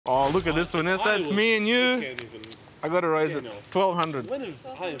Oh, look at this, Vanessa. It's me and you. I got to raise it 1,200. When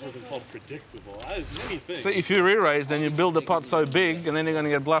have I ever been called predictable? I have many things. So if you re-raise, then you build the pot so big, and then you're going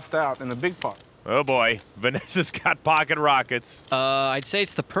to get bluffed out in a big pot. Oh boy, Vanessa's got pocket rockets. I'd say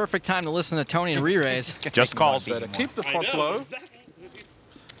it's the perfect time to listen to Tony and re-raise. Just calls. Keep the pots low. Exactly.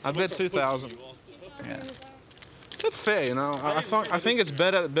 I bet 2,000. Yeah. That's fair, you know. I think it's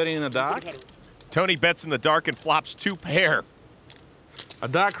better betting in the dark. Tony bets in the dark and flops 2 pair. A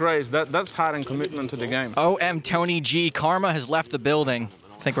dark raise, that's heart and commitment to the game. OM Tony G. Karma has left the building.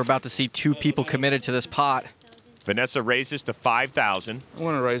 I think we're about to see 2 people committed to this pot. Vanessa raises to 5,000. I'm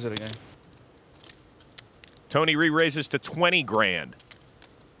going to raise it again. Tony re-raises to 20 grand.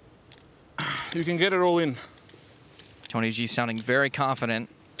 You can get it all in. Tony G sounding very confident.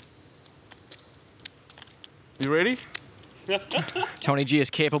 You ready? Tony G is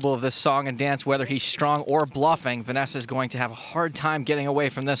capable of this song and dance whether he's strong or bluffing. Vanessa is going to have a hard time getting away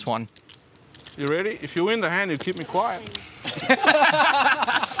from this one. You ready? If you win the hand, you keep me quiet.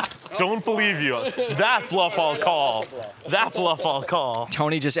 Don't believe you. That bluff I'll call. That bluff I'll call.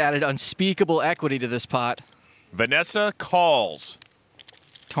 Tony just added unspeakable equity to this pot. Vanessa calls.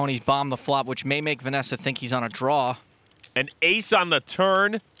 Tony's bombed the flop, which may make Vanessa think he's on a draw. An ace on the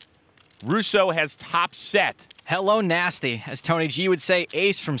turn. Rousso has top set. Hello, nasty. As Tony G would say,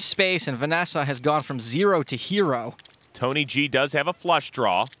 ace from space, and Vanessa has gone from 0 to hero. Tony G does have a flush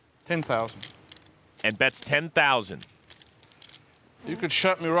draw. 10,000. And bets 10,000. You could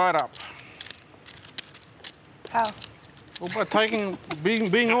shut me right up. How? Well, by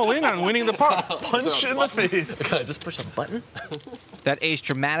being all in and winning the pot. Punch in the face. Just push a button? That ace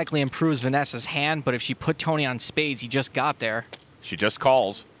dramatically improves Vanessa's hand, but if she put Tony on spades, he just got there. She just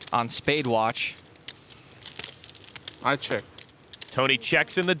calls. On spade watch. I check. Tony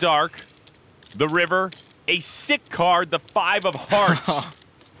checks in the dark. The river. A sick card, the 5 of hearts.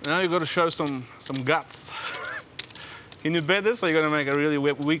 Now you got to show some guts. Can you bet this, or are you going to make a really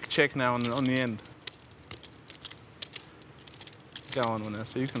weak check now on the end? Go on,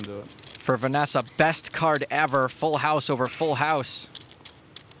 Vanessa. You can do it. For Vanessa, best card ever. Full house over full house.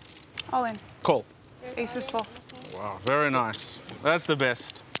 All in. Call. Ace is full. Wow, very nice. That's the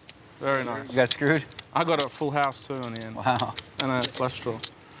best. Very nice. You got screwed? I got a full house too on the end. Wow. And a flush draw.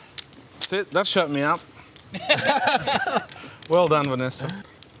 That's it. That shut me up. Well done, Vanessa.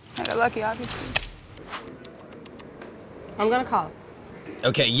 I got lucky, obviously. I'm gonna call.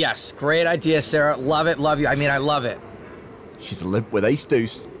 Okay, yes. Great idea, Sarah. Love it, love you. I mean, I love it. She's a limp with ace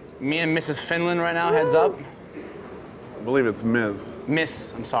deuce. Me and Mrs. Finland right now, heads up. I believe it's Ms.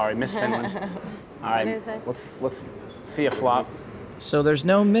 Miss, I'm sorry, Miss Finland. All right, What is it? let's see a flop. So there's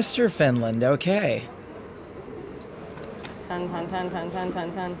no Mr. Finland, okay. 10, 10, 10, 10, 10,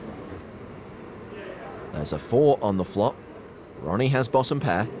 10, 10. There's a 4 on the flop. Ronnie has bottom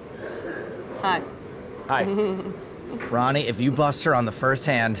pair. Hi. Hi. Ronnie, if you bust her on the first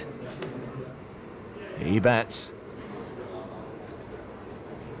hand, he bets.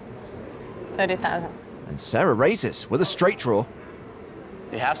 30,000. And Sarah raises with a straight draw.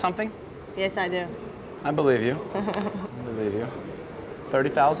 You have something? Yes, I do. I believe you. I believe you.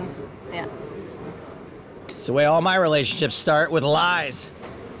 30,000? Yeah. It's the way all my relationships start, with lies.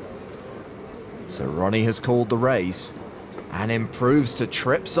 So Ronnie has called the raise and improves to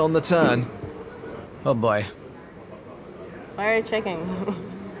trips on the turn. Oh boy. Why are you checking?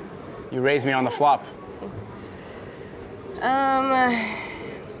 You raised me on the flop.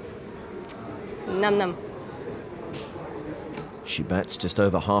 Num. She bets just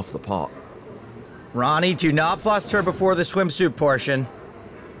over half the pot. Ronnie, do not bust her before the swimsuit portion.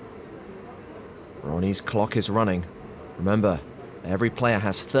 Ronnie's clock is running. Remember, every player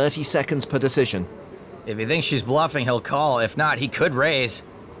has 30 seconds per decision. If he thinks she's bluffing, he'll call. If not, he could raise.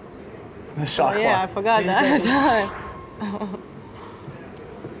 The shot Oh, yeah, I forgot that.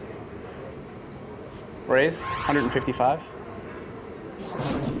 Raise, 155.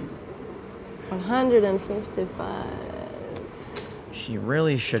 155. She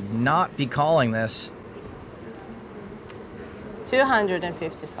really should not be calling this.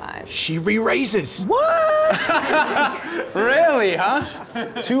 255. She re-raises. What? Really, huh?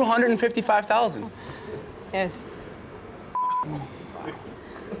 255,000. Yes.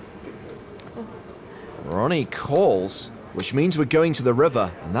 Ronnie calls, which means we're going to the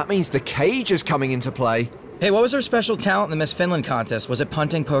river, and that means the cage is coming into play. Hey, what was her special talent in the Miss Finland contest? Was it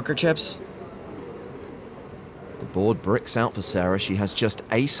punting poker chips? The board bricks out for Sarah. She has just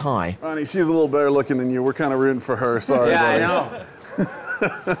ace high. Ronnie, she's a little better looking than you. We're kind of rooting for her. Sorry, Yeah, buddy. I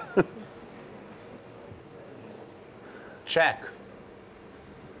know. Check.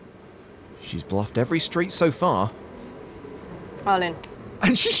 She's bluffed every street so far. All in.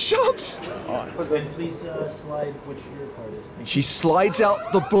 And she shoves. Please slide which your card is. She slides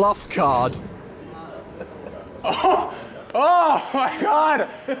out the bluff card. Oh my God!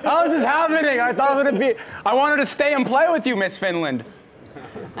 How is this happening? I thought it would be. I wanted to stay and play with you, Miss Finland.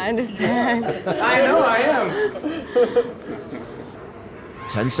 I understand. I know I am.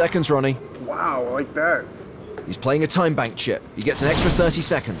 10 seconds, Ronnie. Wow, like that. He's playing a time bank chip. He gets an extra 30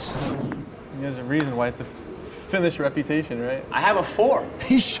 seconds. There's a reason why it's the Finnish reputation, right? I have a 4.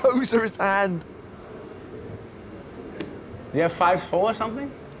 He shows her his hand. Do you have 5s full or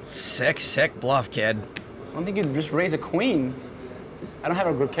something? Sick bluff, kid. I don't think you'd just raise a queen. I don't have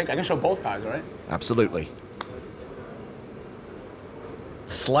a good kick. I can show both cards, right? Absolutely.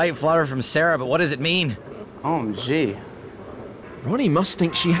 Slight flutter from Sara, but what does it mean? Oh, gee. Ronnie must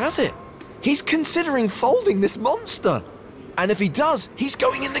think she has it. He's considering folding this monster. And if he does, he's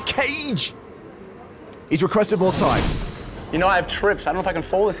going in the cage. He's requested more time. You know, I have trips. I don't know if I can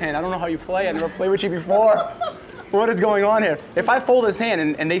fold this hand. I don't know how you play. I never played with you before. What is going on here? If I fold this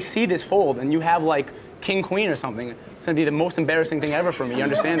hand and they see this fold and you have like king, queen or something, it's gonna be the most embarrassing thing ever for me. You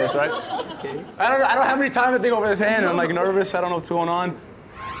understand this, right? I don't have any time to think over this hand. I'm like nervous. I don't know what's going on.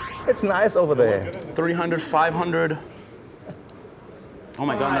 It's nice over there. 300, 500. Oh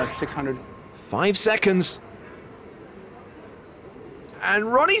my God, no, 600. 5 seconds.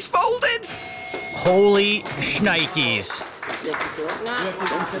 And Ronnie's folded. Holy shnikes.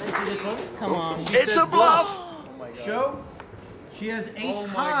 Come on. It's a bluff. Show. She has ace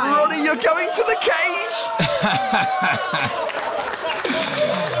high. Ronnie, you're going to the cage.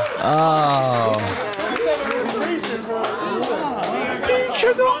 Oh. He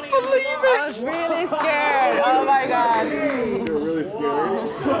cannot believe I it. was really scared. Oh my God. You're really scary.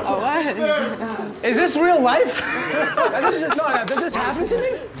 Oh, what? Is this real life? Did this happen to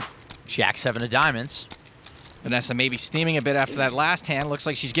me? Jack 7 of diamonds. Vanessa maybe steaming a bit after that last hand. Looks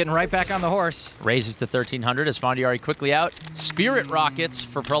like she's getting right back on the horse. Raises to 1,300 as Fondiari quickly out. Spirit rockets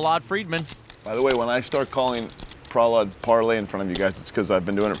for Prahlad Friedman. By the way, when I start calling Prahlad parlay in front of you guys, it's because I've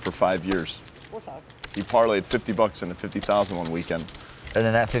been doing it for 5 years. He parlayed 50 bucks into 50,000 one weekend. And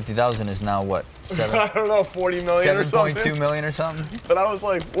then that 50,000 is now what? I don't know, 40 million or something. 7.2 million or something? But I was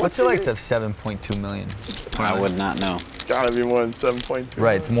like, What's it like to have 7.2 million? I would not know. It's gotta be more than 7.2.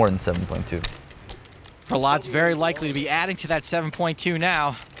 Right, it's more than 7.2. Prahlad's very likely to be adding to that 7.2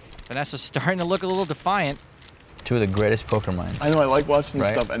 now. Vanessa's starting to look a little defiant. Two of the greatest poker minds. I know, I like watching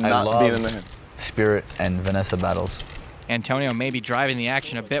this stuff and not being in the hand. Spirit and Vanessa battles. Antonio may be driving the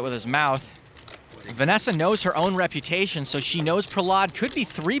action a bit with his mouth. Vanessa knows her own reputation, so she knows Prahlad could be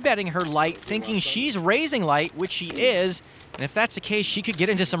 3-betting her light, thinking she's raising light, which she is. And if that's the case, she could get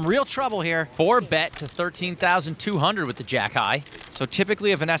into some real trouble here. 4-bet to 13,200 with the jack high. So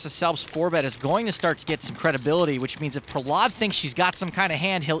typically a Vanessa Selbst 4-bet is going to start to get some credibility, which means if Prahlad thinks she's got some kind of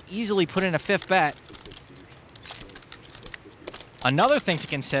hand, he'll easily put in a 5th bet. Another thing to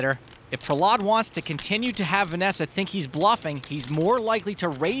consider, if Prahlad wants to continue to have Vanessa think he's bluffing, he's more likely to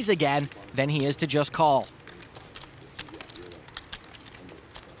raise again than he is to just call.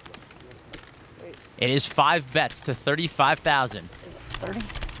 It is 5 bets to 35,000. It's 30?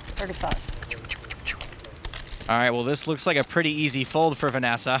 35. All right, well, this looks like a pretty easy fold for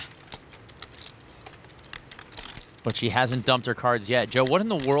Vanessa. But she hasn't dumped her cards yet. Joe, what in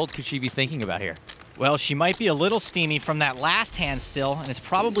the world could she be thinking about here? Well, she might be a little steamy from that last hand still, and is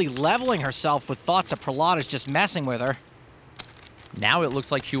probably leveling herself with thoughts that Prahlad is just messing with her. Now it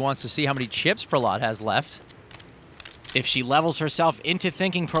looks like she wants to see how many chips Prahlad has left. If she levels herself into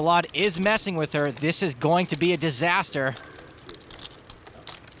thinking Prahlad is messing with her, this is going to be a disaster.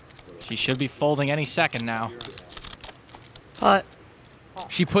 She should be folding any second now. What?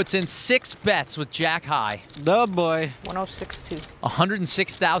 She puts in 6 bets with jack high. Oh boy. 106.2.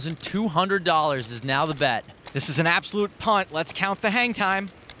 $106,200 is now the bet. This is an absolute punt. Let's count the hang time.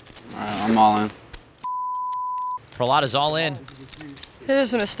 All right, I'm all in. Prahlad is all in. It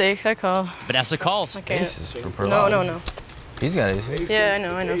is a mistake. I call. Vanessa calls. I can't. Aces for Prahlad. No. He's got aces. Yeah, I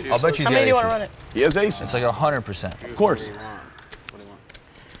know. I'll bet you How many do you want to run it? He has aces. It's like 100%. Of course.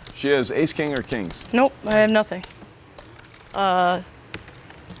 She has ace, king, or kings. Nope, I have nothing.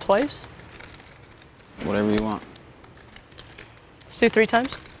 Twice? Whatever you want. Let's do 3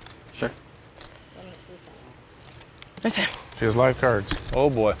 times. Sure. Nice hand. She has live cards. Oh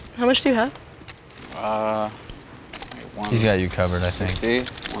boy. How much do you have? He's got you covered, I think. 160,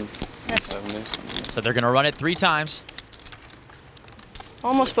 170. So they're going to run it 3 times.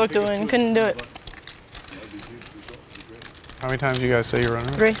 Almost spoke to it and couldn't do it. How many times do you guys say you're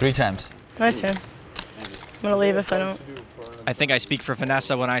running? 3. 3 times. Nice hand. I'm gonna leave if I don't. I think I speak for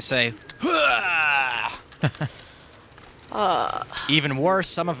Vanessa when I say, Even worse,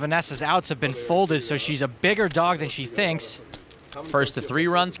 some of Vanessa's outs have been folded, so she's a bigger dog than she thinks. First of 3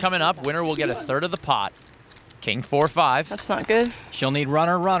 runs coming up. Winner will get a third of the pot. King 4-5. That's not good. She'll need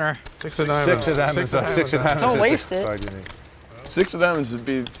runner, runner. 6 of diamonds. 6 of diamonds. Don't waste it. 6 of diamonds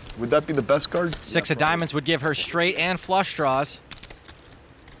would that be the best card? 6 of diamonds would give her straight and flush draws.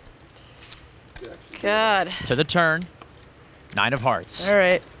 God. To the turn. 9 of hearts. All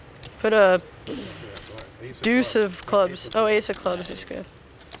right. Put a deuce of clubs. Oh, ace of clubs is good.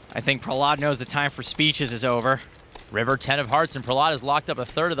 I think Prahlad knows the time for speeches is over. River 10 of hearts, and Prahlad has locked up a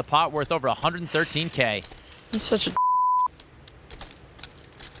third of the pot worth over 113K. I'm such a.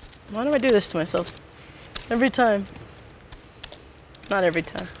 Why do I do this to myself? Every time. Not every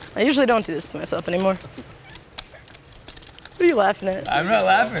time. I usually don't do this to myself anymore. What are you laughing at? I'm not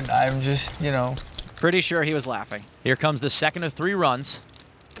laughing. I'm just, you know. Pretty sure he was laughing. Here comes the second of 3 runs.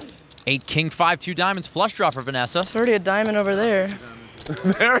 8 King 5 2 diamonds flush draw for Vanessa. It's already a diamond over there.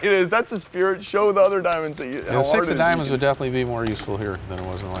 There it is. That's a spirit. Show the other diamonds. Yeah, 6 of diamonds would definitely be more useful here than it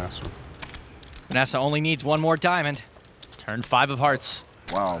was in the last one. Vanessa only needs 1 more diamond. Turn 5 of hearts.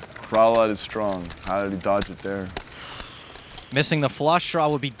 Wow, Prahlad is strong. How did he dodge it there? Missing the flush draw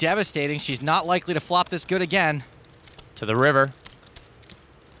would be devastating. She's not likely to flop this good again. To the river.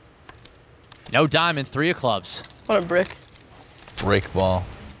 No diamond, 3 of clubs. What a brick. Brick ball.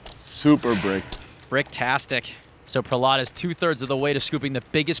 Super brick. Bricktastic. So Prahlad is 2/3 of the way to scooping the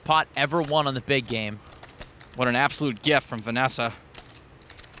biggest pot ever won on the big game. What an absolute gift from Vanessa.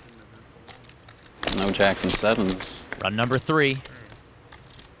 No jacks and 7s. Run number 3.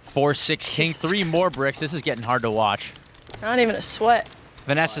 4 6 King, 3 more bricks. This is getting hard to watch. Not even a sweat.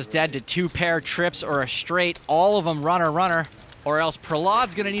 Vanessa's dead to 2 pair trips or a straight, all of them runner, runner, or else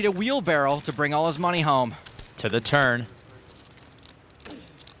Prahlad's gonna need a wheelbarrow to bring all his money home. To the turn.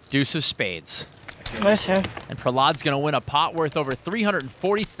 Deuce of spades. Nice hand. And Prahlad's gonna win a pot worth over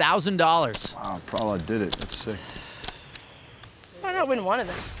 $340,000. Wow, Prahlad did it. That's sick. Why not win one of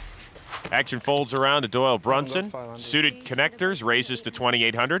them? Action folds around to Doyle Brunson. Suited connectors raises to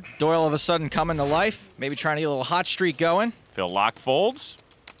 2,800. Doyle all of a sudden coming to life, maybe trying to get a little hot streak going. Phil lock folds.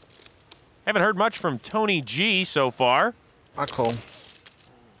 Haven't heard much from Tony G so far. I call.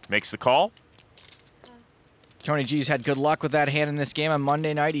 Makes the call. Tony G's had good luck with that hand in this game. On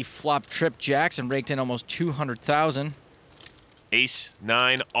Monday night, he flopped trip jacks and raked in almost 200,000. Ace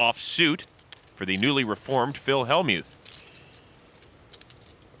 9 offsuit for the newly reformed Phil Hellmuth.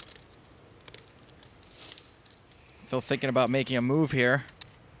 Phil thinking about making a move here.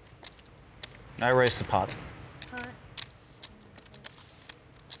 I raised the pot.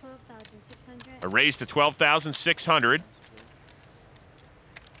 A raise to 12,600.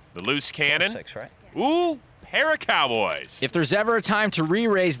 The loose cannon. 6, right? Ooh, pair of cowboys. If there's ever a time to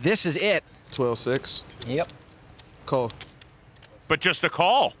re-raise, this is it. 12-6. Yep. Call. But just a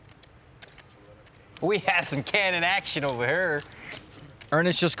call. We have some cannon action over here.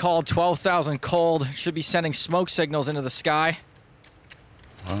 Ernest just called 12,000 cold. Should be sending smoke signals into the sky.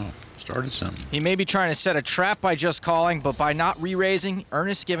 Wow, started something. He may be trying to set a trap by just calling, but by not re-raising,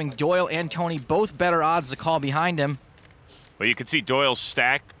 Ernest giving Doyle and Tony both better odds to call behind him. Well, you can see Doyle's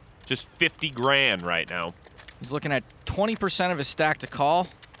stack just 50 grand right now. He's looking at 20% of his stack to call.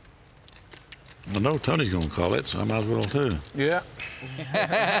 I know Tony's going to call it, so I might as well too. Yeah.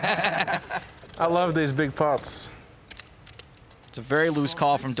 I love these big pots. It's a very loose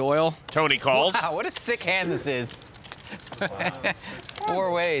call from Doyle. Tony calls. Wow, what a sick hand this is.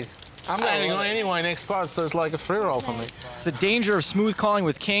 4 ways. I'm landing on anyone next pot, so it's like a free roll for me. It's the danger of smooth calling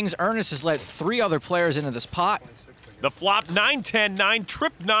with kings. Ernest has let 3 other players into this pot. The flop 9-10, 9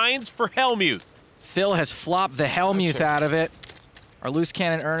 trip 9s for Hellmuth. Phil has flopped the Hellmuth out of it. Our loose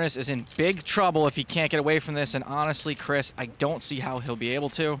cannon Ernest is in big trouble if he can't get away from this, and honestly, Chris, I don't see how he'll be able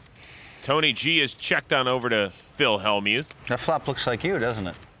to. Tony G is checked on over to Phil Hellmuth. That flop looks like you, doesn't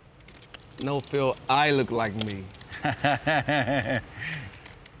it? No, Phil, I look like me.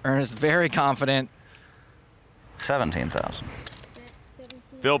 Ernest very confident. 17,000.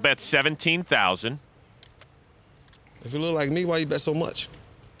 Phil bets 17,000. If you look like me, why you bet so much?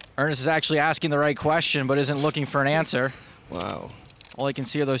 Ernest is actually asking the right question, but isn't looking for an answer. Wow. All he can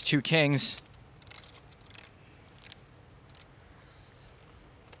see are those 2 kings.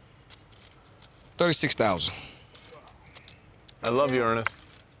 $36,000. I love you, Ernest.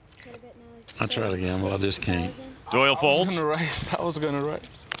 I tried again, well, I just can't. Doyle folds. I was gonna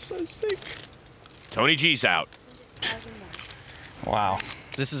raise. I'm so sick. Tony G's out. Wow.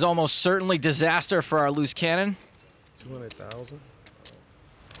 This is almost certainly disaster for our loose cannon. 200,000.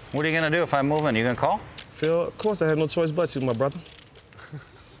 What are you going to do if I move in? You going to call? Phil, of course I had no choice but to, my brother.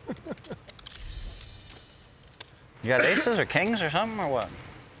 You got aces or kings or something or what?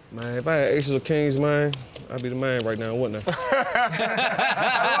 Man, if I had aces or kings, man, I'd be the man right now, wouldn't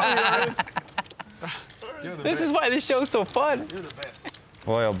I? This is why this show's so fun. You're the best.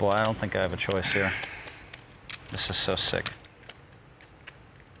 Boy, oh boy, I don't think I have a choice here. This is so sick.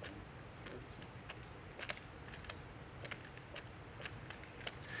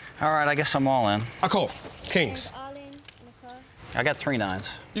 All right, I guess I'm all in. I call. Kings. I got 3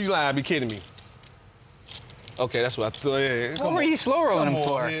 9s. You gotta be kidding me. Okay, that's what I thought. Yeah, What were you slow rolling him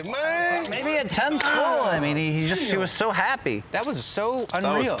for? Here, man. Maybe at 10's full. I mean, he was so happy. That was so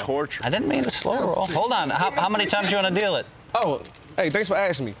unreal. That was torture. I didn't mean to slow roll. Hold on. How many times do you want to deal it? Oh, hey, thanks for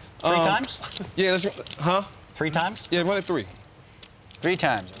asking me. 3 times? Yeah, huh? 3 times? Yeah, run it 3. 3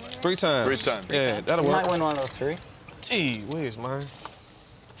 times. 3 times. 3 times. Yeah, that'll You work. might win one of those 3. Gee whiz, man.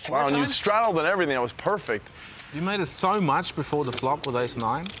 Wow, and you straddled and everything. That was perfect. You made it so much before the flop with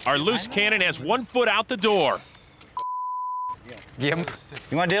ace-9. Our loose cannon has 1 foot out the door. You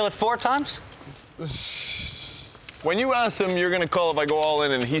want to deal it 4 times? When you asked him, you're going to call if I go all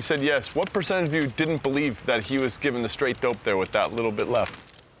in, and he said yes, what percentage of you didn't believe that he was given the straight dope there with that little bit left?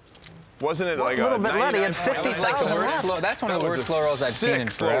 Wasn't it like a little bit left? He had 50,000 left. That's one of the worst slow rolls I've seen in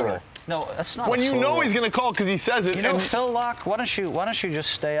forever. No, that's not. When you know he's going to call because he says it. You know, Phil Lock, why don't you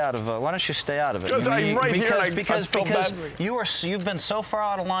just stay out of? Why don't you stay out of it? Because I'm right here. Because you've been so far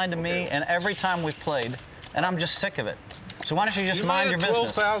out of line to me, and every time we've played, and I'm just sick of it. So why don't you just mind your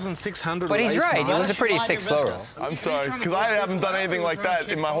business? 12,600. But he's right. It was a pretty sick slow roll. I'm sorry, because I haven't done anything like that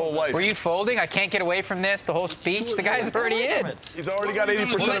in my whole life. Were you folding? I can't get away from this. The whole speech. The guy's already in. He's already got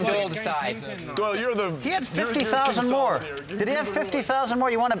 80% of Doyle decide. Doyle, you're the. He had 50,000 more. Did he have 50,000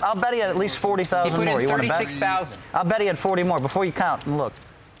 more? You want to? I'll bet he had at least 40,000 more. He put in You want to bet? 36,000. I'll bet he had 40 more before you count and look.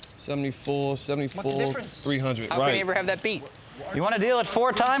 74, 74, What's the difference? 300. How can he ever have that beat? You want to deal it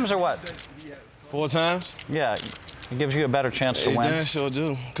 4 times or what? 4 times? Yeah. It gives you a better chance to win. Damn sure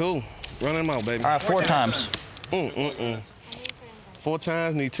do. Cool. Run him out, baby. All right, 4 times. 4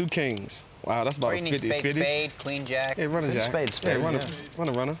 times, need 2 kings. Wow, that's about Or you need 50, spade, 50. spade, queen jack. Hey, run a jack. Spade, Yeah, run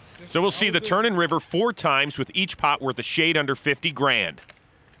a runner. So we'll see the turn and river 4 times with each pot worth a shade under 50 grand.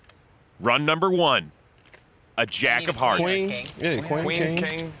 Run number 1, a jack of hearts. Queen. Yeah, queen,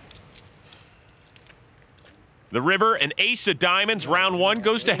 king. The river, an ace of diamonds. Round 1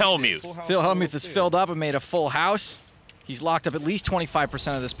 goes to Hellmuth. Phil Hellmuth is filled up and made a full house. He's locked up at least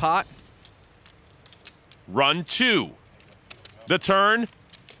 25% of this pot. Run 2. The turn,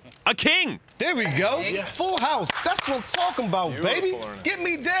 a king. There we go. Yeah. Full house. That's what I'm talking about, baby. Get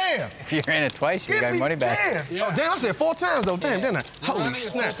me down. If you're in it twice, you got money back. Damn. Yeah. Oh, damn, I said 4 times, though. Damn, didn't I? Holy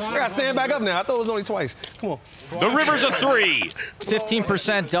snap. I got to stand back up now. I thought it was only twice. Come on. The river's a 3.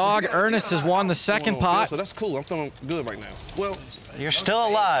 15% dog. Ernest has won the second pot. So that's cool. I'm feeling good right now. Well, you're still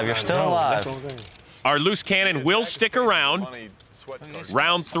alive. You're still alive. Our loose cannon will stick around.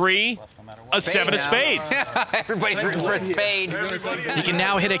 Round 3, a 7 of spades. Everybody's rooting for a spade. He can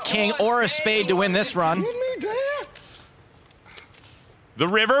now hit a king or a spade to win this run. The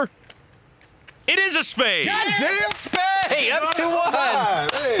river, it is a spade. God damn. Spade, up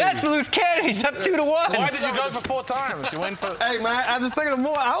 2-1. That's the loose cannon. He's up 2-1. Why did you go for 4 times? You went for. Hey, man, I'm just thinking of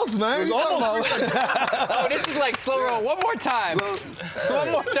more house, man. Oh, this is like slow roll. One more time. One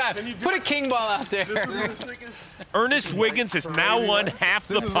more time. Put a king ball out there. Ernest Wiggins has now won half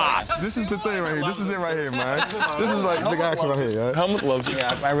the pot. This is the thing right here. This is it right here, man. This is like big action right here. Right? Helmut loves it.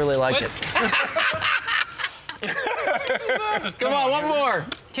 Yeah, I really like it. Come on, one more.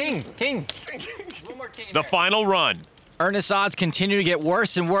 King, king. One more king. The final run. Ernest's odds continue to get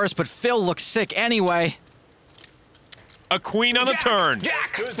worse and worse, but Phil looks sick anyway. A queen on the turn.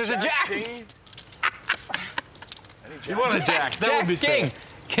 Jack. There's a jack. You want a jack? That would be king. fair.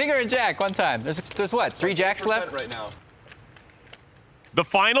 King or a jack? One time. There's what? 3 jacks left right now. The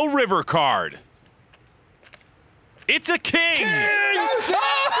final river card. It's a king. That's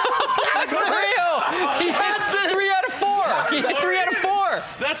real. He hit 3 out of 4. He hit 3 out of 4.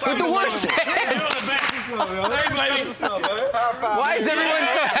 That's with the worst hand. Why is everyone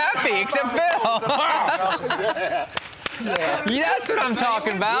so happy except Phil? That's what I'm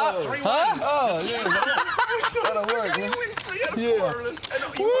talking about. Huh? Oh, yeah. That'll work, man. Yeah.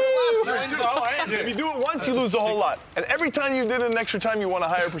 If you do it once, you lose the whole lot. And every time you did it an extra time, you won a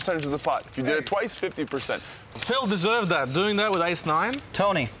higher percentage of the pot. If you did it twice, 50%. Phil deserved that. Doing that with ace-9.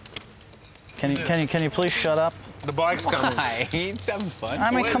 Tony, can you please shut up? The bike's coming. He's having fun.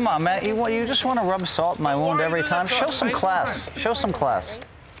 I mean, come on, man. You just want to rub salt in my wound every time. Show some class. Show some class.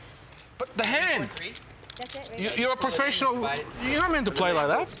 But the hand. You're a professional. You're not meant to play like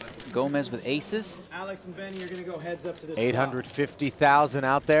that. Gomes with aces. Alex and Benny are going to go heads up to this. 850,000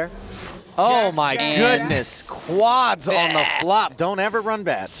 out there. Oh my goodness. Quads on the flop. Don't ever run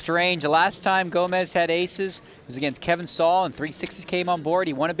bad. Strange. Last time Gomes had aces, it was against Kevin Saul, and 3 6s came on board.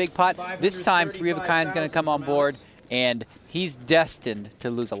 He won a big pot. This time, 3 of a kind is going to come on board, and he's destined to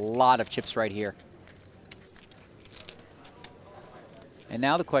lose a lot of chips right here. And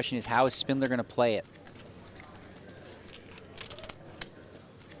now the question is, how is Spindler going to play it?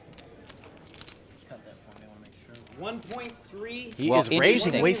 He is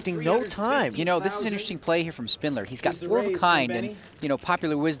raising, wasting no time. You know, this is an interesting play here from Spindler. He's got 4 of a kind, and, you know,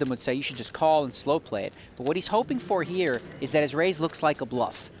 popular wisdom would say you should just call and slow play it. But what he's hoping for here is that his raise looks like a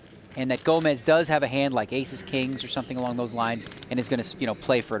bluff, and that Gomes does have a hand like aces, kings, or something along those lines, and is going to, you know,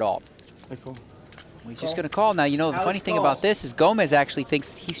 play for it all. Well, he's just going to call. Now, you know, the funny thing about this is Gomes actually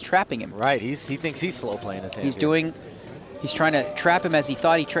thinks he's trapping him. Right, he thinks he's slow playing his hand. He's trying to trap him as he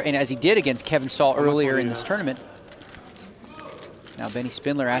thought and as he did against Kevin Saul earlier in this tournament. Now Benny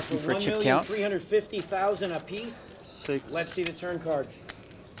Spindler asking for a chip count. 1,350,000 apiece. 6. Let's see the turn card.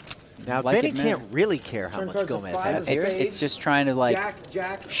 Now Benny can't really care how much Gomes has. It's just trying to like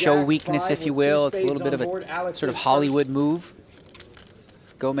show weakness, if you will. It's a little bit of a sort of Hollywood move.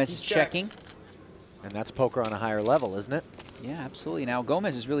 Gomes is checking. And that's poker on a higher level, isn't it? Yeah, absolutely. Now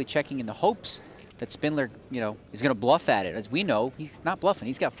Gomes is really checking in the hopes that Spindler, you know, is going to bluff at it. As we know, he's not bluffing.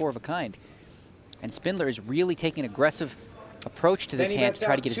 He's got 4 of a kind. And Spindler is really taking an aggressive approach to this hand to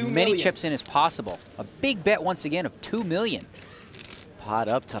try to get as many chips in as possible. A big bet once again of $2 million. Pot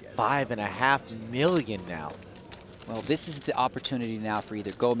up to $5.5 million now. Well, this is the opportunity now for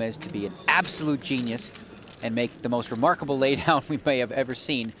either Gomes to be an absolute genius and make the most remarkable laydown we may have ever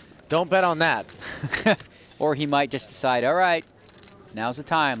seen. Don't bet on that. Or he might just decide, all right, now's the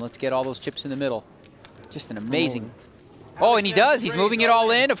time. Let's get all those chips in the middle. Just an amazing. Oh, and he does. He's moving it all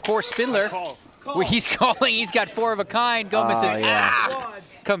in. Of course, Spindler. Where he's calling, he's got 4 of a kind. Gomes is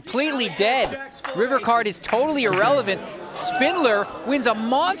completely dead. River card is totally irrelevant. Spindler wins a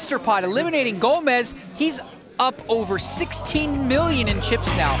monster pot, eliminating Gomes. He's up over 16 million in chips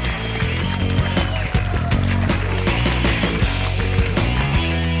now.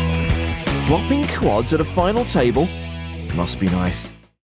 Flopping quads at a final table must be nice.